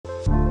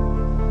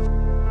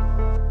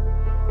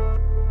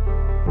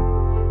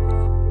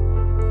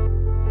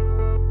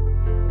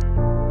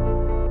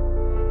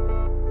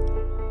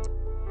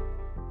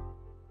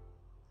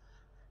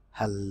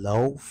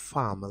Hello,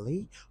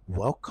 family.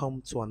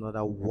 Welcome to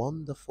another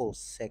wonderful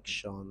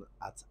section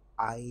at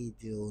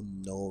Ideal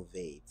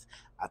Novate.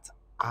 At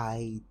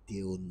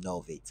Ideal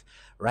Novate.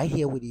 Right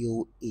here with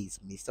you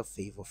is Mr.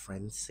 Favor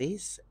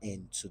Francis,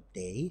 and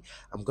today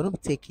I'm going to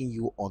be taking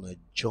you on a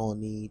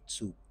journey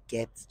to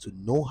get to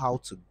know how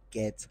to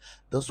get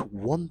this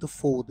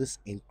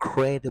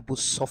incredible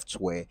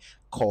software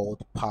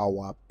called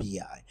Power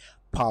BI.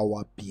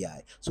 Power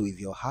BI. So if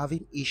you're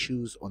having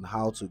issues on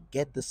how to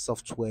get the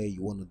software,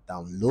 you want to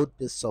download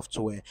the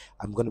software,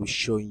 I'm going to be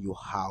showing you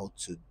how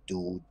to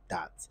do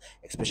that.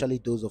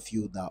 Especially those of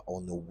you that are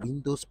on a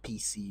Windows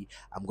PC,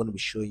 I'm going to be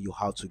showing you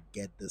how to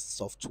get the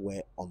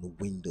software on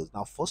Windows.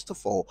 Now, first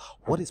of all,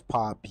 what is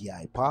Power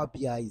BI? Power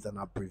BI is an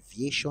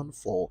abbreviation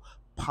for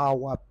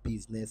Power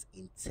Business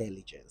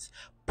Intelligence.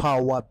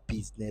 Power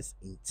Business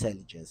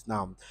Intelligence.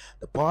 Now,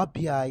 the Power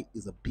BI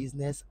is a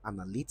business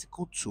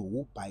analytical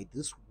tool by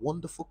this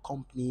wonderful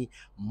company,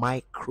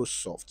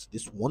 Microsoft.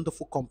 This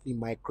wonderful company,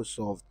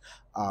 Microsoft,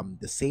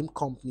 the same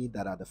company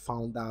that are the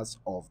founders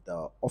of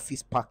the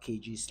Office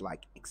packages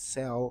like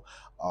Excel,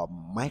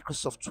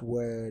 Microsoft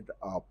Word,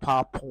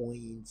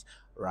 PowerPoint,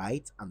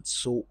 right, and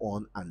so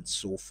on and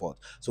so forth.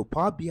 So,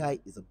 Power BI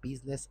is a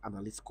business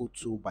analytical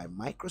tool by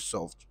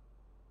Microsoft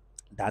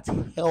that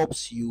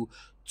helps you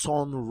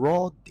turn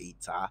raw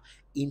data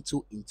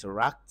into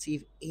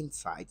interactive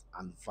insights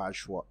and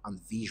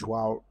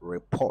visual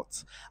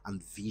reports.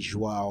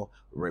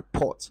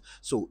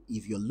 So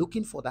if you're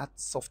looking for that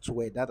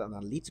software, that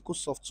analytical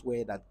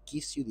software that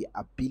gives you the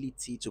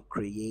ability to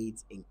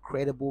create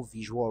incredible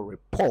visual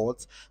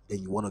reports,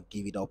 then you want to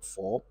give it up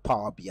for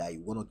Power BI.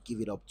 You want to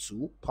give it up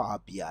to Power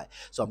BI.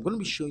 So I'm going to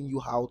be showing you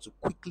how to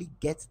quickly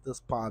get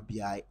this Power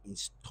BI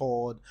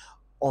installed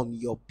on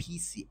your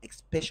PC,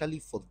 especially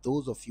for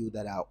those of you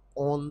that are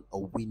on a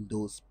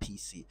Windows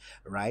PC,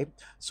 right?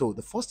 So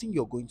the first thing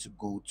you're going to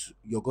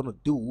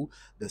do,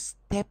 the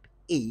step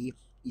A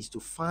is to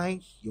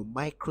find your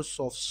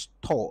Microsoft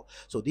Store.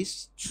 So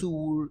this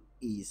tool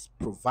is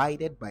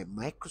provided by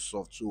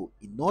Microsoft. So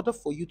in order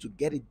for you to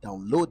get it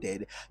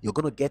downloaded, you're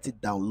going to get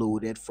it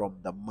downloaded from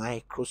the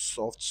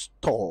Microsoft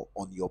Store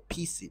on your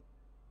PC.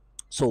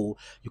 So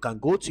you can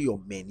go to your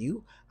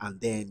menu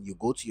and then you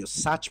go to your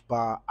search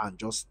bar and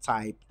just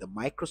type the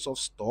Microsoft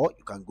Store.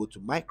 You can go to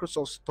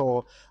Microsoft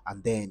Store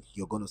and then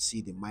you're going to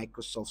see the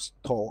Microsoft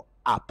Store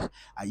app.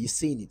 Are you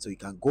seeing it? So you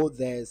can go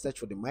there, search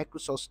for the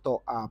Microsoft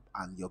Store app,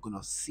 and you're going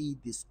to see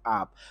this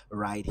app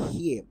right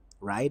here.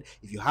 Right,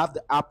 if you have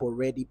the app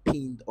already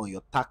pinned on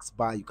your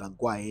taskbar, you can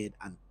go ahead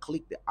and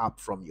click the app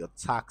from your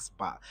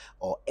taskbar,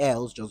 or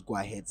else just go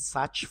ahead,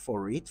 search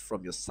for it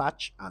from your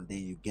search, and then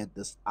you get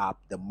this app,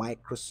 the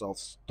Microsoft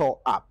Store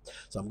app.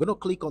 So I'm going to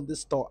click on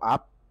this Store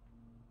app.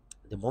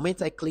 The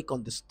moment I click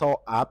on the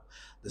Store app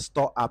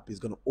is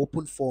going to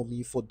open for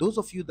me. For those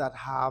of you that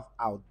have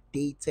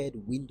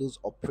outdated Windows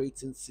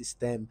operating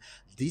system,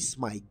 this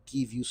might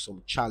give you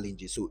some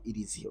challenges. So it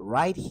is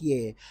right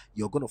here.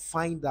 You're going to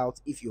find out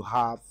if you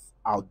have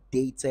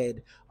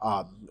outdated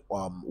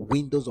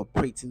Windows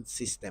operating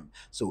system.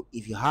 So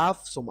if you have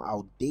some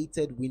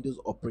outdated Windows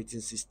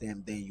operating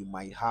system, then you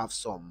might have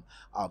some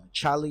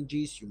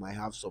challenges. You might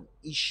have some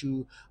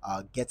issue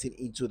getting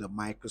into the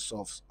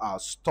Microsoft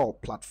Store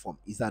platform.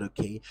 Is that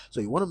okay?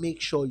 So you want to make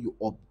sure you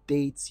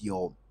update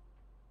your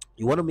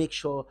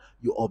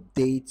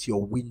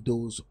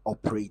Windows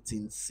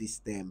operating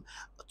system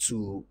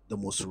to the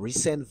most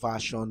recent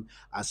version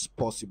as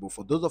possible.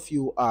 For those of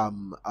you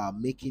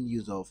making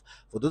use of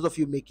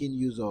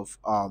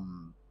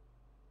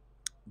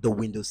the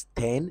Windows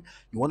 10,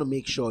 you want to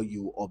make sure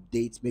you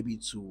update maybe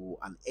to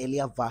an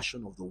earlier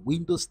version of the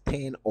Windows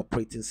 10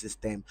 operating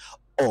system,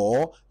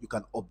 or you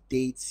can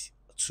update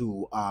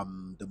to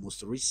the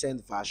most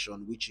recent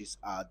version, which is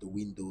the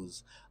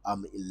Windows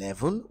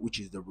 11, which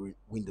is the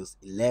Windows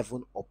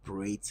 11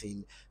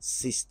 operating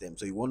system.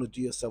 So you want to do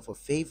yourself a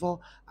favor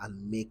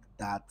and make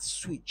that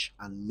switch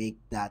and make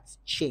that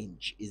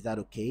change. Is that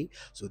okay?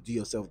 So do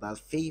yourself that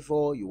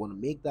favor. You want to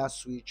make that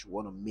switch. You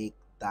want to make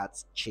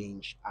that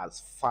change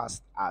as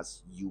fast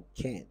as you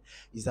can.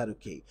 Is that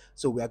okay?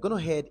 So we are going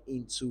to head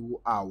into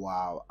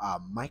our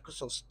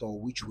Microsoft Store,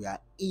 which we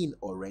are in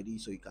already.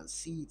 So you can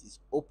see it is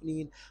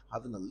opening,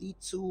 having a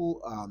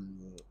little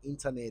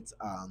internet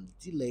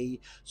delay.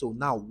 So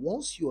now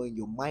once you're in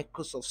your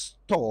Microsoft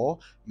Store,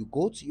 you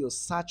go to your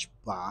search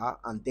bar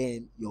and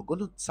then you're going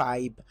to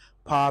type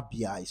Power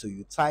BI. So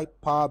you type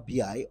Power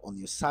BI on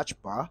your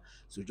search bar.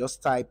 So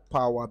just type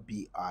Power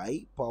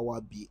BI,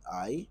 Power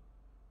BI.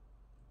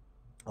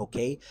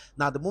 Okay,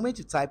 now the moment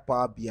you type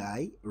Power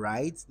BI,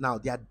 right, now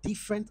there are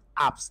different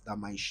apps that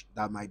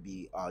might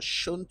be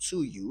shown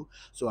to you.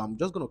 So I'm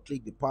just going to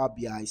click the Power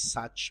BI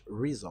search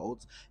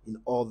result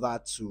in order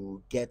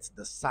to get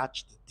the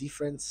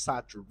different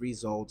search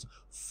results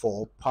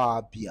for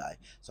Power BI.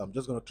 So I'm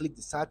just going to click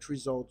the search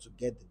result to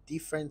get the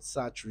different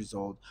search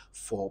result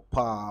for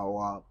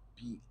Power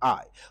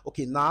BI.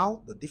 Okay,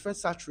 now the different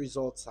search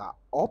results are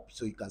up.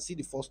 So you can see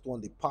the first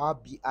one, the Power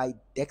BI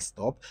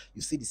desktop.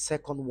 You see the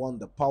second one,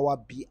 the Power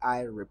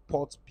BI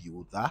report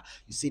builder.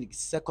 You see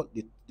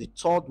the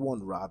third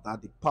one rather,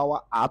 the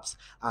Power apps,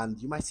 and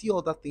you might see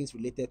other things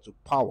related to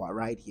Power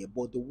right here.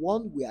 But the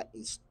one we are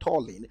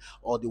installing,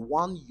 or the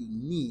one you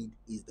need,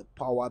 is the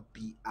Power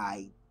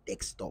BI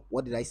desktop.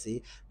 What did I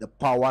say? The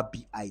Power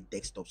BI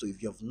desktop. So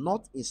if you have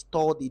not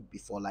installed it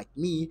before, like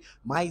me,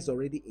 mine is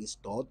already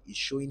installed. It's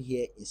showing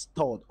here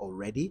installed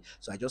already.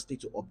 So I just need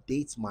to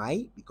update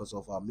mine because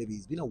of maybe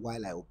it's been a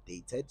while I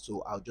updated.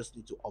 So I'll just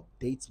need to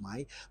update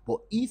mine. But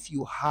if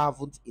you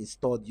haven't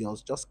installed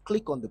yours, just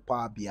click on the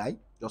Power BI.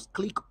 Just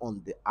click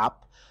on the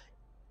app,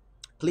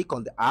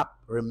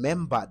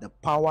 remember the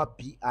Power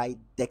BI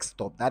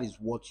desktop, that is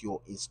what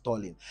you're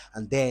installing.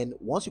 And then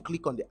once you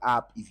click on the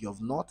app, if you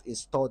have not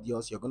installed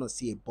yours, you're going to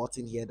see a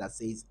button here that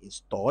says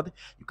installed.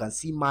 You can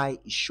see mine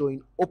is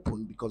showing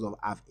open because of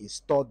I've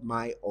installed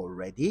mine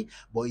already.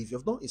 But if you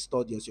have not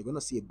installed yours, you're going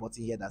to see a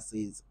button here that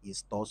says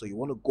install. So you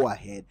want to go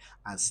ahead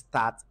and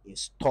start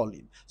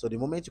installing. So the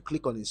moment you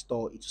click on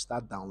install, it will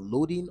start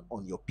downloading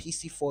on your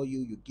PC for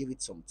you. You give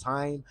it some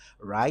time,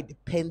 right?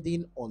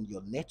 Depending on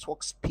your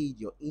network speed,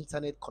 your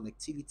internet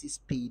connectivity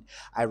speed,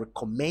 I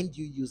recommend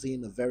you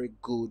using a very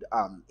good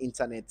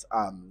internet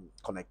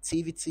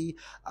connectivity,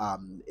 a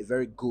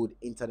very good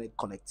internet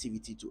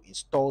connectivity to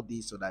install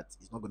this, so that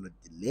it's not going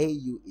to delay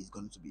you, it's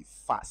going to be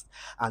fast.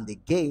 And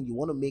again, you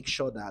want to make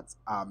sure that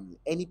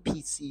any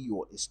PC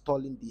you're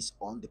installing this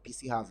on, the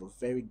PC has a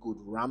very good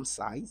RAM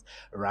size,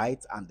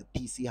 right? And the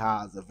PC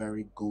has a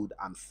very good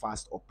and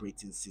fast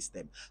operating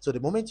system. So the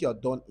moment you are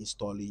done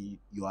installing,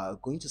 you are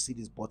going to see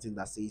this button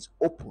that says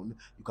open.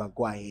 You can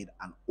go ahead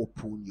and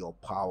open your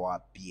Power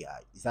BI.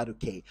 Is that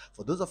okay?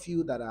 For those of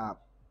you that are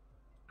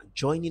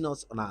joining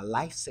us on our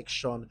live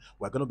section,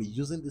 we're going to be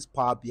using this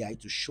Power BI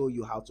to show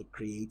you how to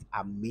create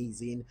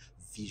amazing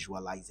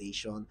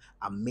visualization,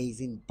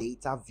 amazing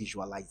data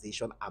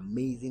visualization,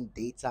 amazing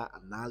data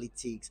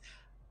analytics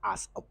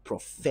as a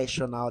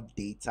professional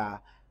data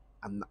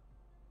and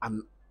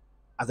and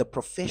as a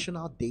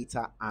professional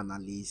data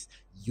analyst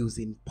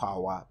using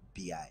Power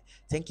BI.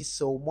 Thank you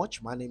so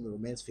much. My name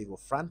remains Favor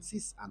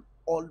Francis, and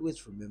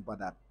always remember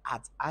that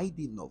at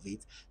ID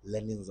Innovate,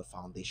 learning is the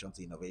foundation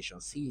to innovation.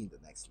 See you in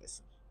the next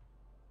lesson.